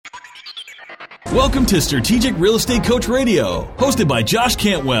Welcome to Strategic Real Estate Coach Radio, hosted by Josh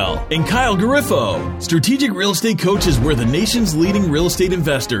Cantwell and Kyle Garifo. Strategic Real Estate Coach is where the nation's leading real estate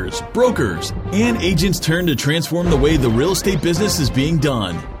investors, brokers, and agents turn to transform the way the real estate business is being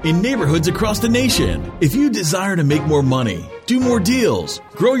done in neighborhoods across the nation. If you desire to make more money, do more deals,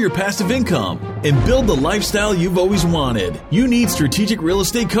 grow your passive income, and build the lifestyle you've always wanted, you need Strategic Real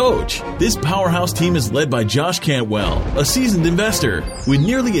Estate Coach. This powerhouse team is led by Josh Cantwell, a seasoned investor with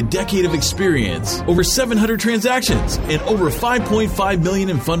nearly a decade of experience, over 700 transactions, and over $5.5 million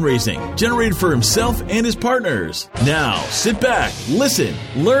in fundraising generated for himself and his partners. Now, sit back, listen,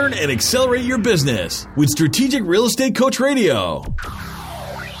 learn, and accelerate your business with Strategic Real Estate Coach Radio.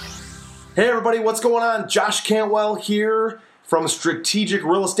 Hey everybody, what's going on? Josh Cantwell here from Strategic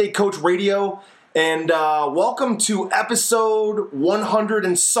Real Estate Coach Radio, and welcome to episode 100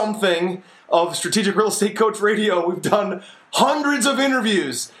 and something of Strategic Real Estate Coach Radio. We've done hundreds of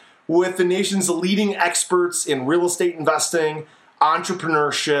interviews with the nation's leading experts in real estate investing,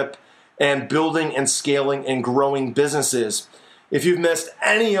 entrepreneurship, and building and scaling and growing businesses. If you've missed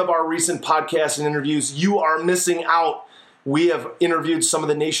any of our recent podcasts and interviews, you are missing out. We have interviewed some of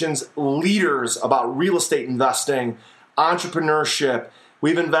the nation's leaders about real estate investing, entrepreneurship.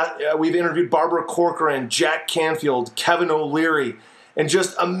 We've interviewed Barbara Corcoran, Jack Canfield, Kevin O'Leary, and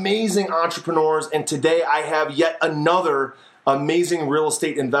just amazing entrepreneurs. And today I have yet another amazing real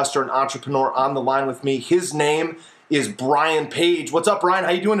estate investor and entrepreneur on the line with me. His name is Brian Page. What's up, Brian? How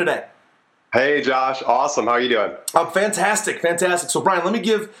you doing today? Hey, Josh. Awesome. How are you doing? Fantastic. So, Brian, let me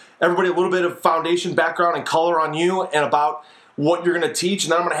give everybody a little bit of foundation, background, and color on you and about what you're going to teach,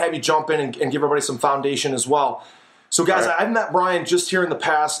 and then I'm going to have you jump in and give everybody some foundation as well. So, guys, right. I've met Brian just here in the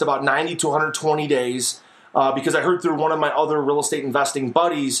past about 90 to 120 days because I heard through one of my other real estate investing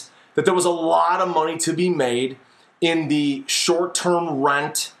buddies that there was a lot of money to be made in the short-term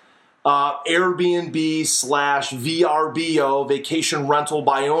rent, Airbnb / VRBO, vacation rental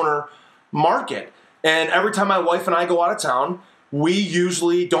by owner market. And every time my wife and I go out of town, we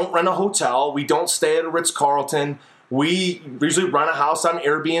usually don't rent a hotel. We don't stay at a Ritz-Carlton. We usually rent a house on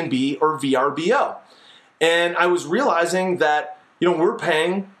Airbnb or VRBO. And I was realizing that, we're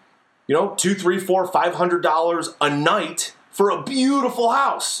paying, $200, $300, $400, $500 a night for a beautiful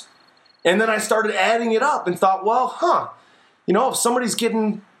house. And then I started adding it up and thought, if somebody's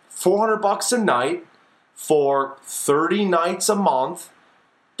getting $400 a night for 30 nights a month,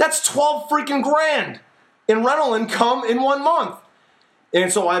 that's 12 freaking grand in rental income in 1 month.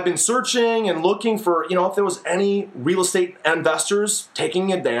 And so I've been searching and looking for, if there was any real estate investors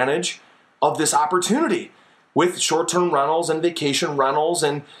taking advantage of this opportunity with short-term rentals and vacation rentals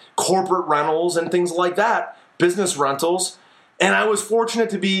and corporate rentals and things like that, business rentals. And I was fortunate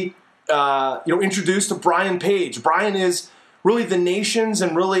to be, introduced to Brian Page. Brian is really the nation's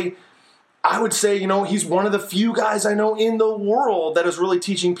and really, I would say, he's one of the few guys I know in the world that is really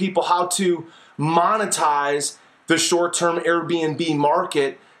teaching people how to monetize the short-term Airbnb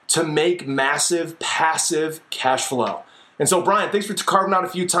market to make massive passive cash flow. And so, Brian, thanks for carving out a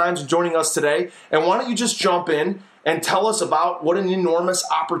few times and joining us today. And why don't you just jump in and tell us about what an enormous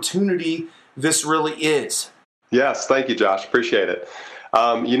opportunity this really is? Yes, thank you, Josh. Appreciate it.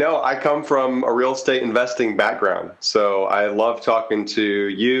 I come from a real estate investing background, so I love talking to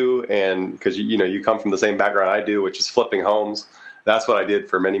you, and because you come from the same background I do, which is flipping homes. That's what I did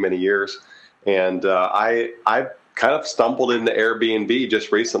for many, many years, and I kind of stumbled into Airbnb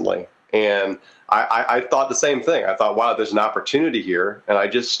just recently, and I thought the same thing. I thought, wow, there's an opportunity here, and I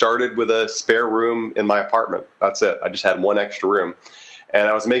just started with a spare room in my apartment. That's it. I just had one extra room. And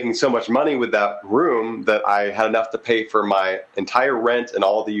I was making so much money with that room that I had enough to pay for my entire rent and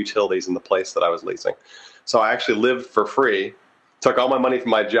all the utilities in the place that I was leasing. So I actually lived for free, took all my money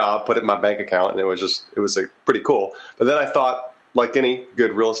from my job, put it in my bank account, and it was pretty cool. But then I thought, like any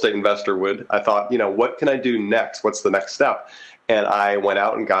good real estate investor would, I thought, what can I do next? What's the next step? And I went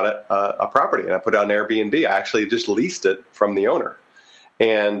out and got a property, and I put it on Airbnb. I actually just leased it from the owner.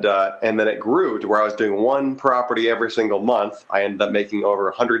 And then it grew to where I was doing one property every single month. I ended up making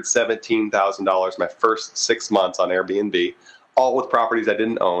over $117,000 my first 6 months on Airbnb, all with properties I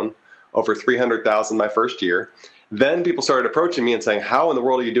didn't own, over $300,000 my first year. Then people started approaching me and saying, how in the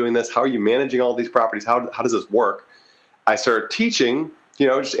world are you doing this? How are you managing all these properties? How does this work? I started teaching,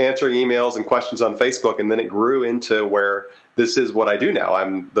 just answering emails and questions on Facebook, and then it grew into where this is what I do now.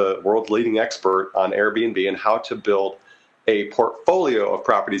 I'm the world's leading expert on Airbnb and how to build a portfolio of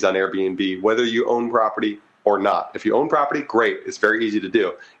properties on Airbnb, whether you own property or not. If you own property, great. It's very easy to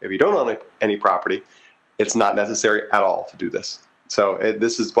do. If you don't own any property, it's not necessary at all to do this. So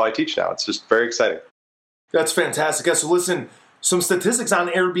this is what I teach now. It's just very exciting. That's fantastic. So listen, some statistics on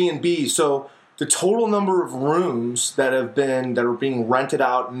Airbnb. So the total number of rooms that are being rented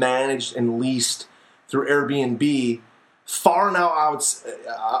out, managed, and leased through Airbnb far now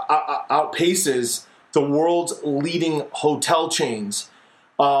outpaces the world's leading hotel chains.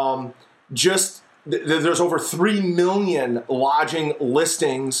 There's over 3 million lodging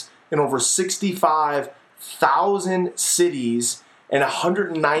listings in over 65,000 cities and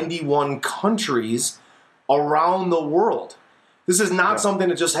 191 countries around the world. This is not something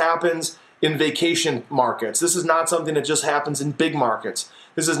that just happens in vacation markets. This is not something that just happens in big markets.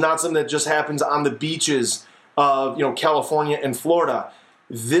 This is not something that just happens on the beaches of California and Florida.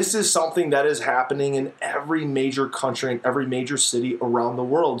 This is something that is happening in every major country and every major city around the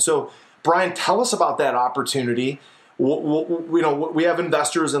world. So, Brian, tell us about that opportunity. We have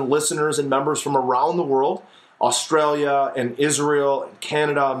investors and listeners and members from around the world, Australia and Israel and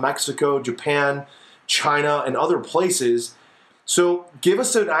Canada, Mexico, Japan, China, and other places. So give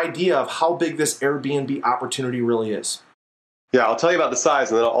us an idea of how big this Airbnb opportunity really is. Yeah, I'll tell you about the size,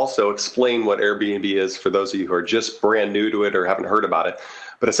 and then I'll also explain what Airbnb is for those of you who are just brand new to it or haven't heard about it.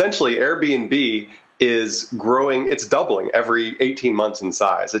 But essentially, Airbnb is growing. It's doubling every 18 months in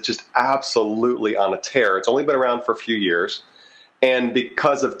size. It's just absolutely on a tear. It's only been around for a few years. And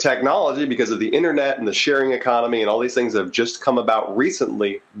because of technology, because of the internet and the sharing economy and all these things that have just come about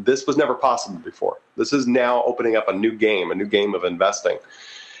recently, this was never possible before. This is now opening up a new game of investing.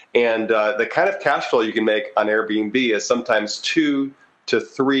 And the kind of cash flow you can make on Airbnb is sometimes 200 to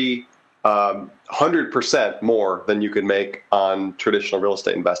 300% more than you could make on traditional real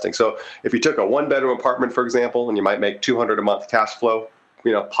estate investing. So if you took a 1-bedroom apartment, for example, and you might make $200 a month cash flow,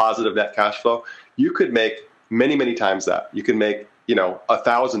 positive net cash flow, you could make many, many times that. You can make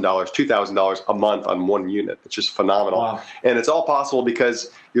 $1,000, $2,000 a month on one unit. It's just phenomenal. Wow. And it's all possible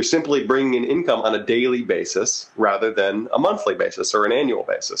because you're simply bringing in income on a daily basis rather than a monthly basis or an annual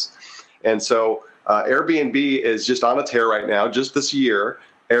basis. And so Airbnb is just on a tear right now. Just this year,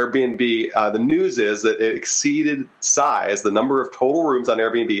 Airbnb, the news is that it exceeded size. The number of total rooms on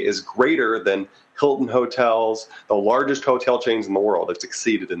Airbnb is greater than Hilton Hotels, the largest hotel chains in the world. It's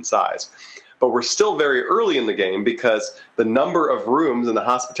exceeded in size. But we're still very early in the game because the number of rooms in the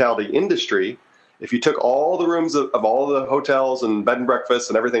hospitality industry, if you took all the rooms of all the hotels and bed and breakfasts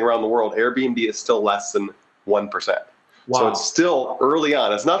and everything around the world, Airbnb is still less than 1%. Wow. So it's still early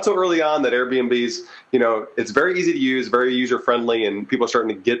on. It's not so early on that Airbnb's, it's very easy to use, very user-friendly, and people are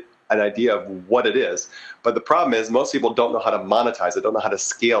starting to get an idea of what it is. But the problem is most people don't know how to monetize it, don't know how to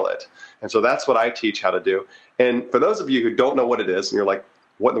scale it. And so that's what I teach how to do. And for those of you who don't know what it is, and you're like,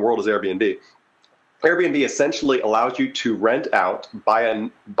 what in the world is Airbnb? Airbnb essentially allows you to rent out by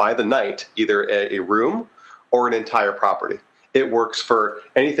the night either a room or an entire property. It works for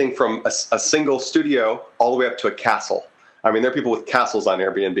anything from a single studio all the way up to a castle. I mean, there are people with castles on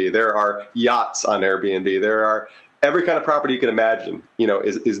Airbnb. There are yachts on Airbnb. There are every kind of property you can imagine,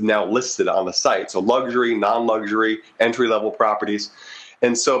 is now listed on the site. So luxury, non-luxury, entry-level properties.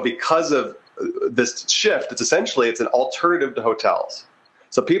 And so because of this shift, it's an alternative to hotels.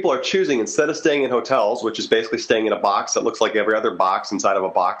 So people are choosing, instead of staying in hotels, which is basically staying in a box that looks like every other box inside of a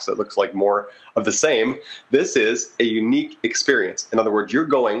box that looks like more of the same, this is a unique experience. In other words,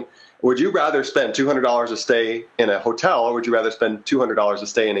 would you rather spend $200 to stay in a hotel, or would you rather spend $200 to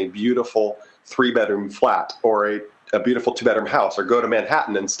stay in a beautiful 3-bedroom flat or a beautiful 2-bedroom house, or go to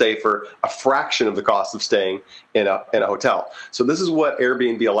Manhattan and stay for a fraction of the cost of staying in a hotel? So this is what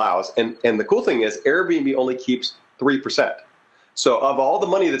Airbnb allows. And the cool thing is Airbnb only keeps 3%. So of all the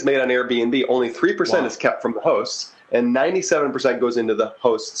money that's made on Airbnb, only 3% is kept from the hosts, and 97% goes into the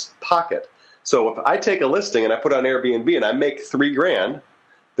host's pocket. So if I take a listing and I put it on Airbnb and I make $3,000,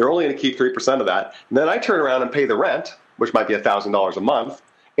 they're only going to keep 3% of that. And then I turn around and pay the rent, which might be $1,000 a month,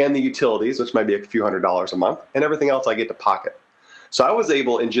 and the utilities, which might be a few $100s a month, and everything else I get to pocket. So I was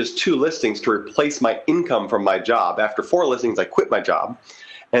able in just 2 listings to replace my income from my job. After 4 listings, I quit my job,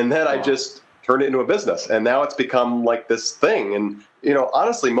 and then I just turned it into a business. And now it's become like this thing. And,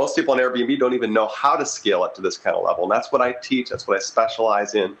 honestly, most people on Airbnb don't even know how to scale it to this kind of level. And that's what I teach. That's what I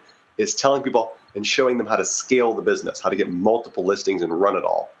specialize in, is telling people and showing them how to scale the business, how to get multiple listings and run it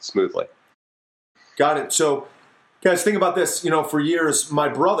all smoothly. Got it. So, guys, think about this. For years, my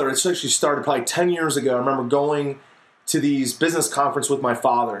brother, it actually started probably 10 years ago. I remember going to these business conferences with my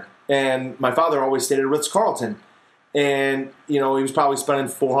father. And my father always stayed at Ritz-Carlton. And, he was probably spending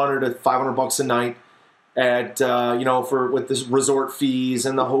 $400 to $500 a night at, with this resort fees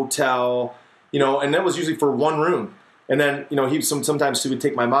and the hotel, and that was usually for one room. And then, sometimes he would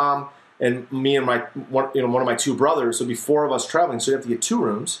take my mom and me and one of my 2 brothers. So it'd be 4 of us traveling. So you have to get 2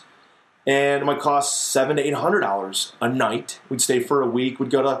 rooms. and it might cost $700 to $800 a night. We'd stay for a week. We'd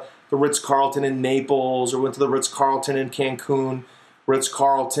go to the Ritz-Carlton in Naples, or went to the Ritz-Carlton in Cancun,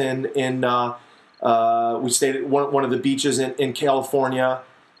 Ritz-Carlton in, we stayed at one of the beaches in California.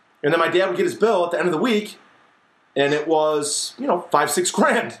 And then my dad would get his bill at the end of the week, and it was,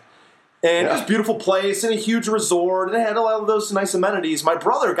 $5,000-6,000. And it was a beautiful place and a huge resort, and it had a lot of those nice amenities. My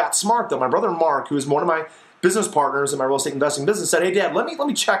brother got smart, though. My brother Mark, who is one of my business partners in my real estate investing business, said, "Hey, Dad, let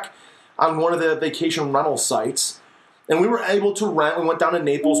me check on one of the vacation rental sites." And we were able to rent. We went down to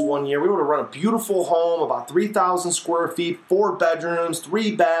Naples one year. We were able to rent a beautiful home, about 3,000 square feet, 4 bedrooms,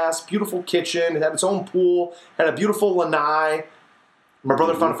 3 baths, beautiful kitchen. It had its own pool, had a beautiful lanai. My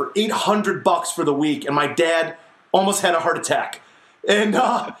brother found it for $800 for the week, and my dad almost had a heart attack. And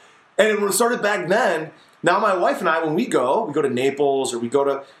it started back then. Now my wife and I, when we go to Naples, or we go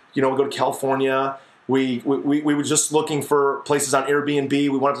to California. We were just looking for places on Airbnb. We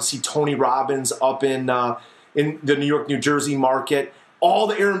wanted to see Tony Robbins up in the New York, New Jersey market. All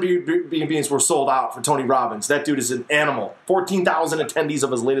the Airbnbs were sold out for Tony Robbins. That dude is an animal. 14,000 attendees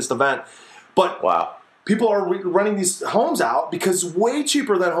of his latest event. But wow. People are renting these homes out because it's way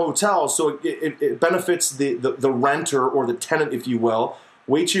cheaper than hotels. So it benefits the renter, or the tenant, if you will.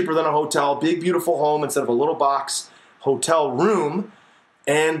 Way cheaper than a hotel. Big, beautiful home instead of a little box hotel room.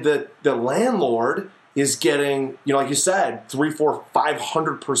 And the landlord is getting, like you said, 300%, 400%,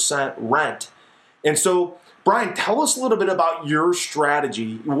 500% rent. And so, Brian, tell us a little bit about your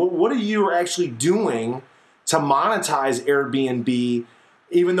strategy. What are you actually doing to monetize Airbnb,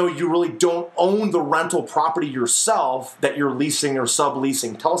 even though you really don't own the rental property yourself that you're leasing or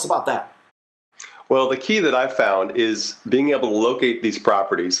subleasing? Tell us about that. Well, the key that I've found is being able to locate these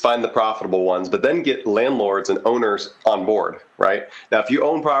properties, find the profitable ones, but then get landlords and owners on board, right? Now, if you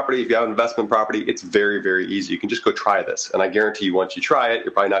own property, if you have investment property, it's very, very easy. You can just go try this. And I guarantee you, once you try it,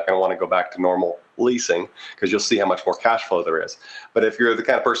 you're probably not going to want to go back to normal leasing, because you'll see how much more cash flow there is. But if you're the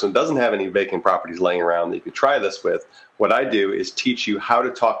kind of person that doesn't have any vacant properties laying around that you could try this with, what I do is teach you how to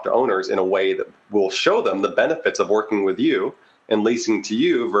talk to owners in a way that will show them the benefits of working with you and leasing to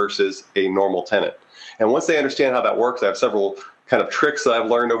you versus a normal tenant. And once they understand how that works, I have several kind of tricks that I've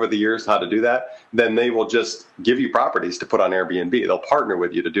learned over the years how to do that. Then they will just give you properties to put on Airbnb. They'll partner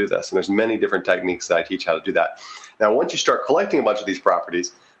with you to do this. And there's many different techniques that I teach how to do that. Now, once you start collecting a bunch of these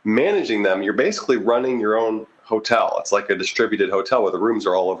properties, managing them, you're basically running your own hotel. It's like a distributed hotel where the rooms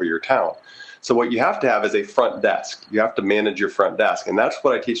are all over your town. So what you have to have is a front desk. You have to manage your front desk. And that's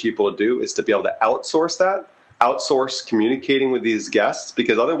what I teach people to do, is to be able to outsource that. Outsource communicating with these guests,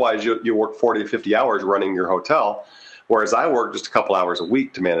 because otherwise you work 40 to 50 hours running your hotel, whereas I work just a couple hours a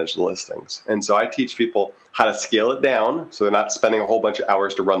week to manage the listings. And so I teach people how to scale it down so they're not spending a whole bunch of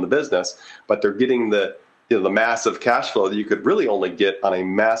hours to run the business, but they're getting the massive cash flow that you could really only get on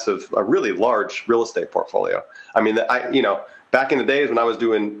a really large real estate portfolio. I mean, back in the days when I was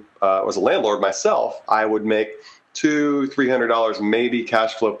was a landlord myself, I would make $200-300 maybe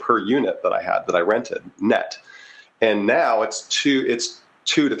cash flow per unit that I rented net. And now it's $2,000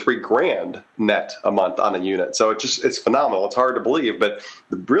 to $3,000 net a month on a unit. So it's phenomenal. It's hard to believe, but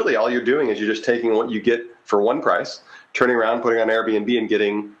really all you're doing is you're just taking what you get for one price, turning around, putting on Airbnb, and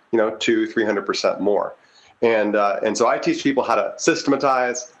getting 200-300% more. And so I teach people how to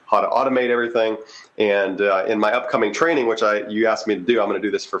systematize, how to automate everything. And in my upcoming training, which you asked me to do, I'm going to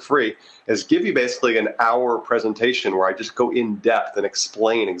do this for free, is give you basically an hour presentation where I just go in depth and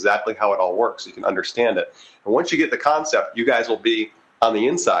explain exactly how it all works so you can understand it. And once you get the concept, you guys will be on the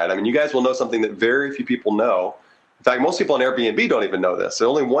inside. I mean, you guys will know something that very few people know. In fact, most people on Airbnb don't even know this. So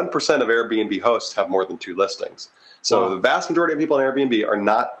only 1% of Airbnb hosts have more than 2 listings. So the vast majority of people on Airbnb are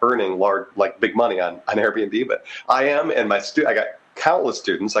not earning big money on Airbnb, but I am, and I got countless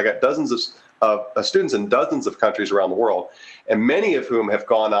students. I got dozens of students in dozens of countries around the world, and many of whom have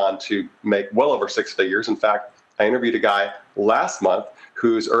gone on to make well over 6 figures. In fact, I interviewed a guy last month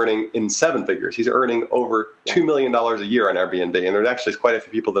who's earning in 7 figures. He's earning over $2 million a year on Airbnb, and there actually is quite a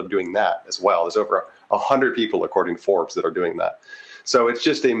few people that are doing that as well. There's over 100 people, according to Forbes, that are doing that. So it's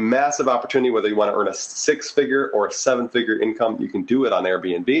just a massive opportunity, whether you want to earn a 6-figure or a 7-figure income. You can do it on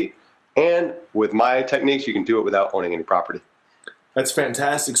Airbnb, and with my techniques, you can do it without owning any property. That's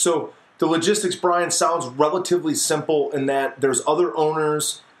fantastic. So the logistics, Brian, sounds relatively simple in that there's other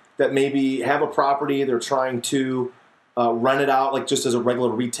owners that maybe have a property, they're trying to rent it out like just as a regular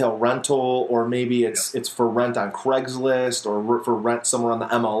retail rental, or maybe it's for rent on Craigslist or for rent somewhere on the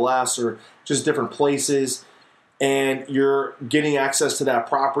MLS or just different places, and you're getting access to that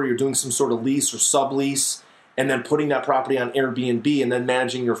property, you're doing some sort of lease or sublease, and then putting that property on Airbnb and then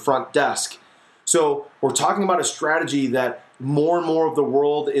managing your front desk. So we're talking about a strategy that more and more of the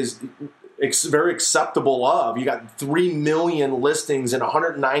world is very acceptable of. You got 3 million listings in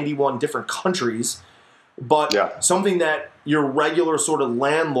 191 different countries, but something that your regular sort of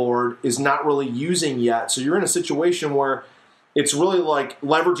landlord is not really using yet. So you're in a situation where it's really like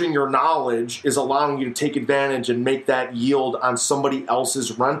leveraging your knowledge is allowing you to take advantage and make that yield on somebody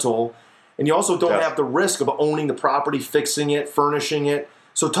else's rental. And you also don't have the risk of owning the property, fixing it, furnishing it.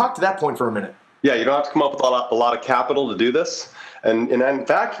 So talk to that point for a minute. Yeah, you don't have to come up with a lot of capital to do this. And in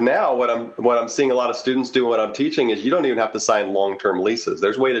fact, now what I'm seeing a lot of students do, what I'm teaching is you don't even have to sign long-term leases.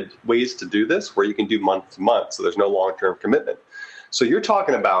 There's ways to do this where you can do month to month, so there's no long-term commitment. So you're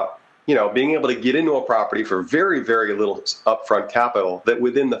talking about, being able to get into a property for very, very little upfront capital that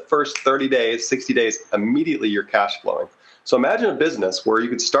within the first 30 days, 60 days, immediately you're cash flowing. So imagine a business where you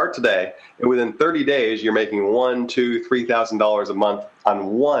could start today and within 30 days you're making $1,000, $2,000, $3,000 a month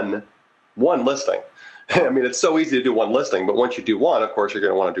on one listing. I mean, it's so easy to do one listing, but once you do one, of course, you're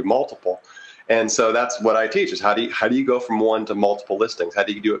going to want to do multiple. And so that's what I teach is how do you go from one to multiple listings? How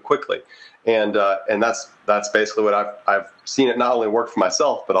do you do it quickly? And that's basically what I've seen it not only work for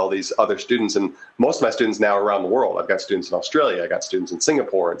myself, but all these other students. And most of my students now around the world. I've got students in Australia. I got students in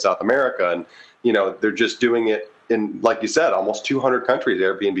Singapore and South America. And, they're just doing it in, like you said, almost 200 countries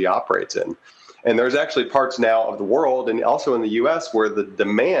Airbnb operates in. And there's actually parts now of the world and also in the U.S. where the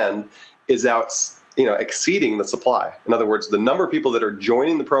demand is exceeding the supply. In other words, the number of people that are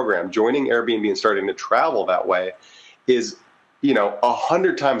joining the program, joining Airbnb and starting to travel that way is,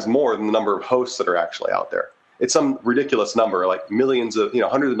 100 times more than the number of hosts that are actually out there. It's some ridiculous number, like hundreds of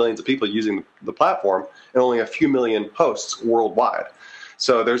millions of people using the platform and only a few million hosts worldwide.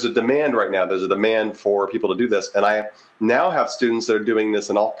 So there's a demand right now. There's a demand for people to do this. And I now have students that are doing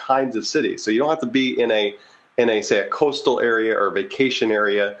this in all kinds of cities. So you don't have to be in a say a coastal area or a vacation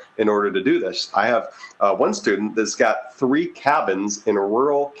area in order to do this. I have one student that's got 3 cabins in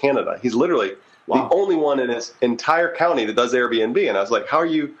rural Canada. He's literally the only one in his entire county that does Airbnb. And I was like, how are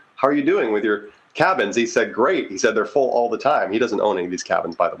you doing with your cabins? He said, great. He said they're full all the time. He doesn't own any of these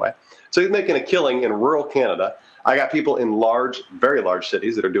cabins, by the way. So he's making a killing in rural Canada. I got people in very large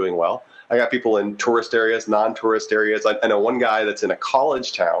cities that are doing well. I got people in tourist areas, non-tourist areas. I know one guy that's in a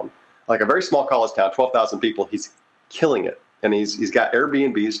college town, like a very small college town, 12,000 people. He's killing it. And he's got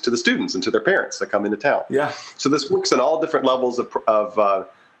Airbnbs to the students and to their parents that come into town. Yeah. So this works in all different levels of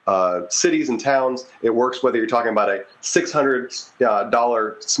cities and towns. It works whether you're talking about a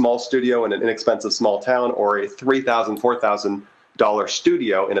 $600 small studio in an inexpensive small town or a $3,000, $4,000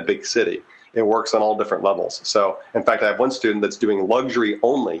 studio in a big city. It works on all different levels. So, in fact, I have one student that's doing luxury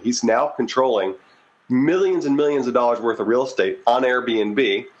only. He's now controlling millions and millions of dollars worth of real estate on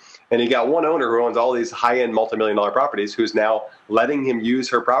Airbnb. And he got one owner who owns all these high-end multi-million-dollar properties who's now letting him use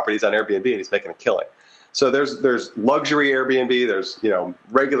her properties on Airbnb, and he's making a killing. So there's luxury Airbnb, there's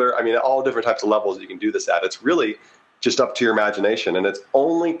regular, all different types of levels you can do this at. It's really just up to your imagination, and it's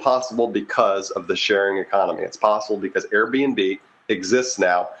only possible because of the sharing economy. It's possible because Airbnb exists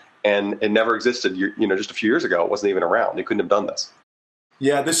now, and it never existed. Just a few years ago, it wasn't even around. You couldn't have done this.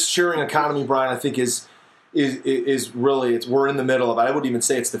 Yeah, this sharing economy, Brian, I think is really, we're in the middle of it. I wouldn't even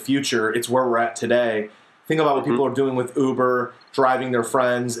say it's the future. It's where we're at today. Think about what people are doing with Uber, driving their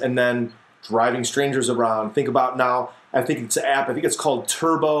friends, and then driving strangers around. Think about now, I think it's an app, I think it's called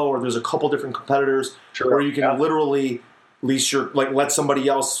Turbo, or there's a couple different competitors where you can literally lease let somebody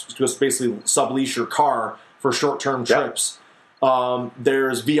else just basically sublease your car for short-term trips.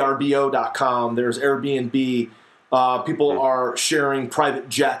 There's VRBO.com, there's Airbnb. People are sharing private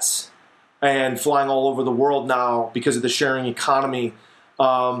jets and flying all over the world now because of the sharing economy.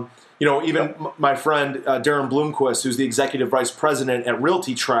 Even my friend Darren Bloomquist, who's the executive vice president at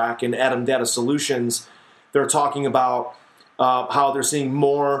Realty Track and Adam Data Solutions, they're talking about how they're seeing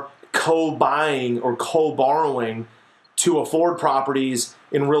more co-buying or co-borrowing to afford properties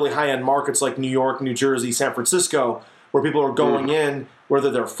in really high-end markets like New York, New Jersey, San Francisco, where people are going in, whether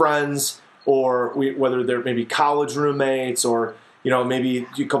they're friends or whether they're maybe college roommates or maybe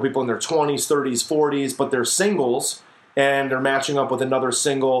a couple people in their 20s, 30s, 40s, but they're singles and they're matching up with another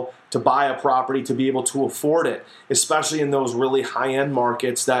single to buy a property to be able to afford it, especially in those really high-end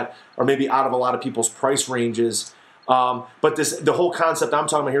markets that are maybe out of a lot of people's price ranges. But the whole concept I'm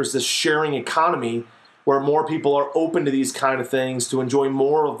talking about here is this sharing economy where more people are open to these kind of things to enjoy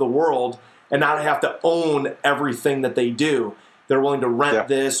more of the world and not have to own everything that they do. They're willing to rent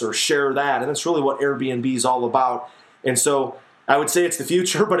this or share that, and that's really what Airbnb is all about. And so I would say it's the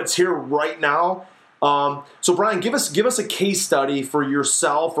future, but it's here right now. So Brian, give us a case study for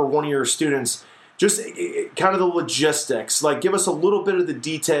yourself or one of your students, just kind of the logistics. Like give us a little bit of the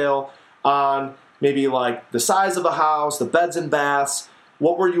detail on maybe like the size of the house, the beds and baths.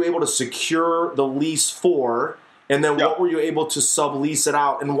 What were you able to secure the lease for? And then what were you able to sublease it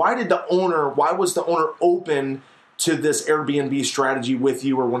out? And why was the owner open to this Airbnb strategy with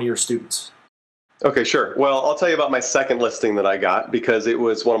you or one of your students? Okay, sure. Well, I'll tell you about my second listing that I got because it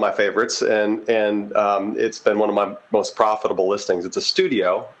was one of my favorites, and it's been one of my most profitable listings. It's a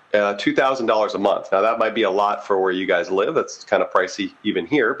studio, $2,000 a month. Now, that might be a lot for where you guys live. That's kind of pricey even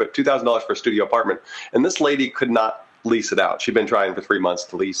here, but $2,000 for a studio apartment. And this lady could not lease it out. She'd been trying for 3 months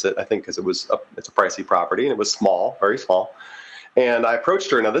to lease it, I think, because it's a pricey property, and it was small, very small. And I approached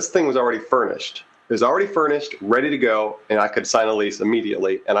her. Now, this thing was already furnished. It was already furnished, ready to go, and I could sign a lease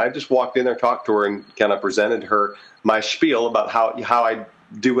immediately. And I just walked in there, talked to her, and kind of presented her my spiel about how I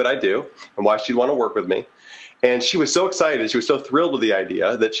do what I do and why she'd want to work with me. And she was so excited. She was so thrilled with the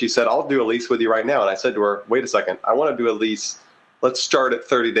idea that she said, I'll do a lease with you right now. And I said to her, wait a second, I want to do a lease. Let's start at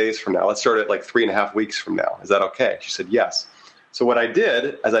 30 days from now. Let's start at like 3.5 weeks from now. Is that okay? She said, yes. So what I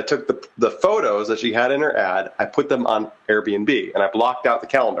did is I took the photos that she had in her ad, I put them on Airbnb, and I blocked out the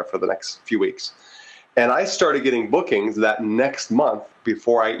calendar for the next few weeks. And I started getting bookings that next month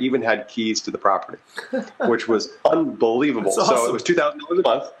before I even had keys to the property, which was unbelievable. Awesome. So it was $2,000 a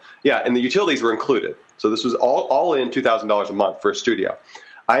month. Yeah, and the utilities were included. So this was all in $2,000 a month for a studio.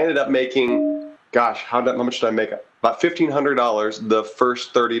 I ended up making, how much did I make? About $1,500 the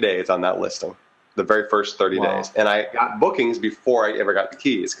first 30 days on that listing, the very first 30 days. And I got bookings before I ever got the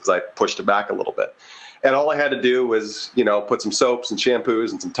keys because I pushed it back a little bit. And all I had to do was, put some soaps and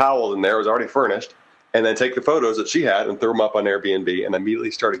shampoos and some towels in there. It was already furnished. And then take the photos that she had and throw them up on Airbnb, and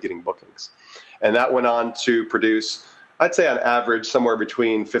immediately started getting bookings. And that went on to produce, I'd say on average, somewhere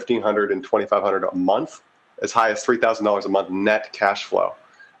between $1,500 and $2,500 a month, as high as $3,000 a month net cash flow,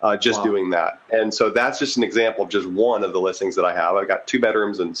 doing that. And so that's just an example of just one of the listings that I have. I've got 2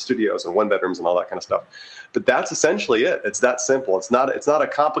 bedrooms and studios and 1 bedrooms and all that kind of stuff. But that's essentially it. It's that simple. It's not a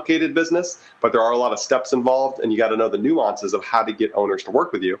complicated business, but there are a lot of steps involved, and you got to know the nuances of how to get owners to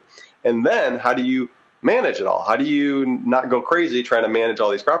work with you. And then how do you manage it all? How do you not go crazy trying to manage all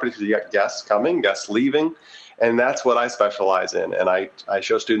these properties? Because you got guests coming, guests leaving, and that's what I specialize in. And I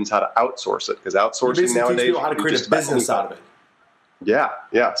show students how to outsource it, because outsourcing nowadays, teach people how to create a business out of it. Yeah.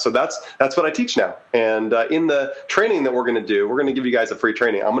 So that's what I teach now. And in the training that we're going to do, we're going to give you guys a free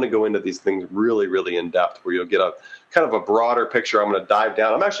training. I'm going to go into these things really, really in depth, where you'll get a kind of a broader picture. I'm going to dive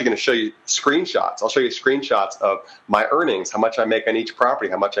down. I'm actually going to show you screenshots. I'll show you screenshots of my earnings, how much I make on each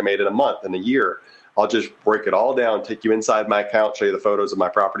property, how much I made in a month, in a year. I'll just break it all down, take you inside my account, show you the photos of my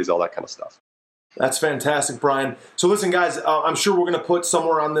properties, all that kind of stuff. That's fantastic, Brian. So listen, guys, I'm sure we're going to put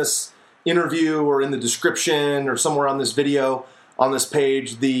somewhere on this interview or in the description or somewhere on this video, on this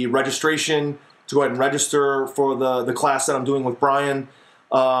page, the registration to go ahead and register for the class that I'm doing with Brian.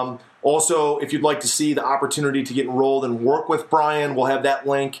 Also, if you'd like to see the opportunity to get enrolled and work with Brian, we'll have that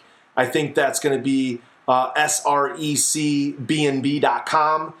link. I think that's going to be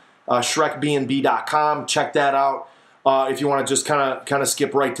SRECBNB.com. ShrekBNB.com. Check that out. If you want to just kind of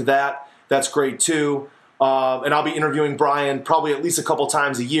skip right to that, that's great too. And I'll be interviewing Brian probably at least a couple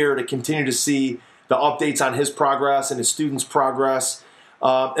times a year to continue to see the updates on his progress and his students' progress.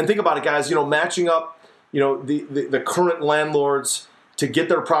 And think about it, guys. Matching up, the current landlords to get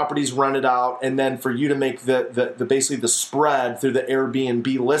their properties rented out, and then for you to make the basically the spread through the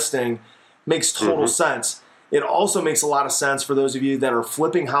Airbnb listing makes total sense. It also makes a lot of sense for those of you that are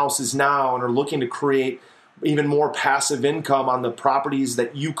flipping houses now and are looking to create even more passive income on the properties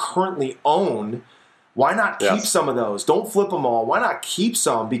that you currently own. Why not keep some of those? Don't flip them all. Why not keep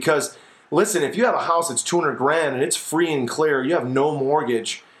some? Because listen, if you have a house that's $200,000 and it's free and clear, you have no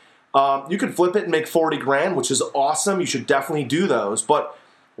mortgage, you could flip it and make $40,000, which is awesome. You should definitely do those. But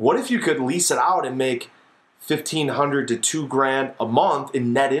what if you could lease it out and make $1,500 to $2,000 a month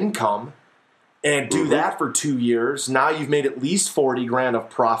in net income? And do that for 2 years. Now you've made at least $40,000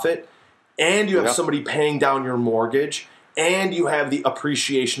 of profit, and you have somebody paying down your mortgage, and you have the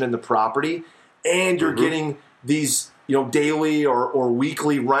appreciation in the property, and you're getting these daily or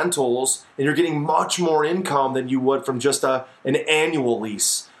weekly rentals, and you're getting much more income than you would from just an annual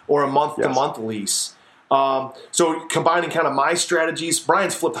lease or a month-to-month lease. So combining kind of my strategies,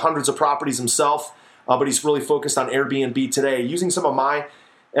 Brian's flipped hundreds of properties himself, but he's really focused on Airbnb today, using some of my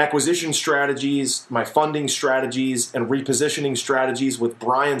acquisition strategies, my funding strategies, and repositioning strategies with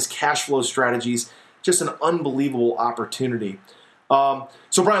Brian's cash flow strategies. Just an unbelievable opportunity. So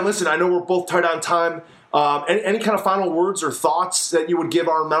Brian, listen, I know we're both tight on time. Any kind of final words or thoughts that you would give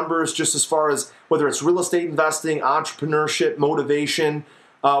our members, just as far as whether it's real estate investing, entrepreneurship, motivation?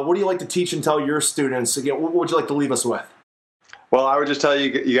 What do you like to teach and tell your students? Again, what would you like to leave us with? Well, I would just tell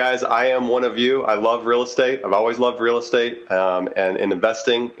you guys, I am one of you. I love real estate. I've always loved real estate and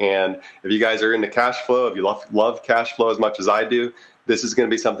investing. And if you guys are into cash flow, if you love cash flow as much as I do, this is going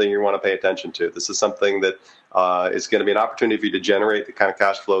to be something you want to pay attention to. This is something that is going to be an opportunity for you to generate the kind of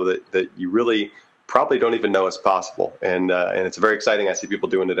cash flow that you really probably don't even know is possible. And it's very exciting. I see people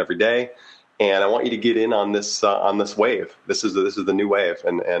doing it every day. And I want you to get in on this wave. This is the new wave,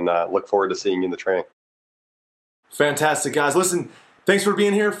 and look forward to seeing you in the training. Fantastic, guys. Listen, thanks for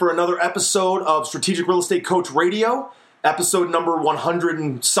being here for another episode of Strategic Real Estate Coach Radio, episode number 100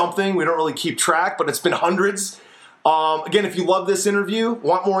 and something. We don't really keep track, but it's been hundreds. Again, if you love this interview,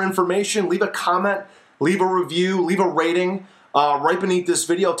 want more information, leave a comment, leave a review, leave a rating right beneath this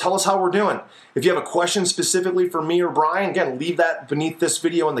video. Tell us how we're doing. If you have a question specifically for me or Brian, again, leave that beneath this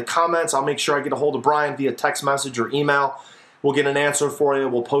video in the comments. I'll make sure I get a hold of Brian via text message or email. We'll get an answer for you.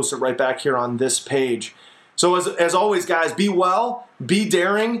 We'll post it right back here on this page. So as always, guys, be well, be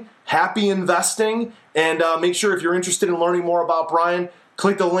daring, happy investing, and make sure if you're interested in learning more about Brian,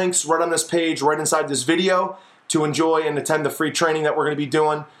 click the links right on this page, right inside this video, to enjoy and attend the free training that we're going to be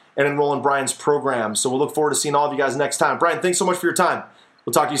doing and enroll in Brian's program. So we'll look forward to seeing all of you guys next time. Brian, thanks so much for your time.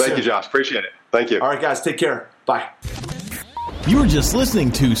 We'll talk to you soon. Thank you, Josh. Appreciate it. Thank you. All right, guys, take care. Bye. You were just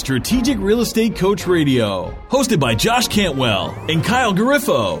listening to Strategic Real Estate Coach Radio, hosted by Josh Cantwell and Kyle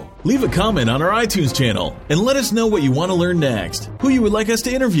Gariffo. Leave a comment on our iTunes channel and let us know what you want to learn next, who you would like us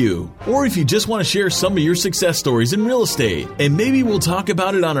to interview, or if you just want to share some of your success stories in real estate, and maybe we'll talk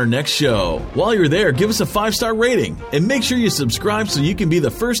about it on our next show. While you're there, give us a 5-star rating and make sure you subscribe so you can be the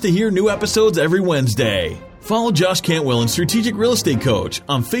first to hear new episodes every Wednesday. Follow Josh Cantwell and Strategic Real Estate Coach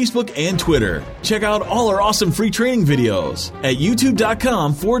on Facebook and Twitter. Check out all our awesome free training videos at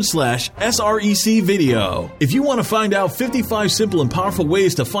youtube.com/SREC video. If you want to find out 55 simple and powerful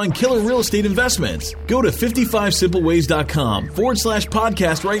ways to find killer real estate investments, go to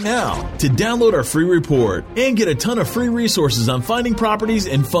 55simpleways.com/podcast right now to download our free report and get a ton of free resources on finding properties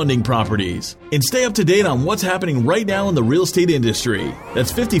and funding properties. And stay up to date on what's happening right now in the real estate industry.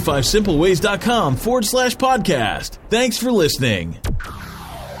 That's 55simpleways.com/podcast. Thanks for listening.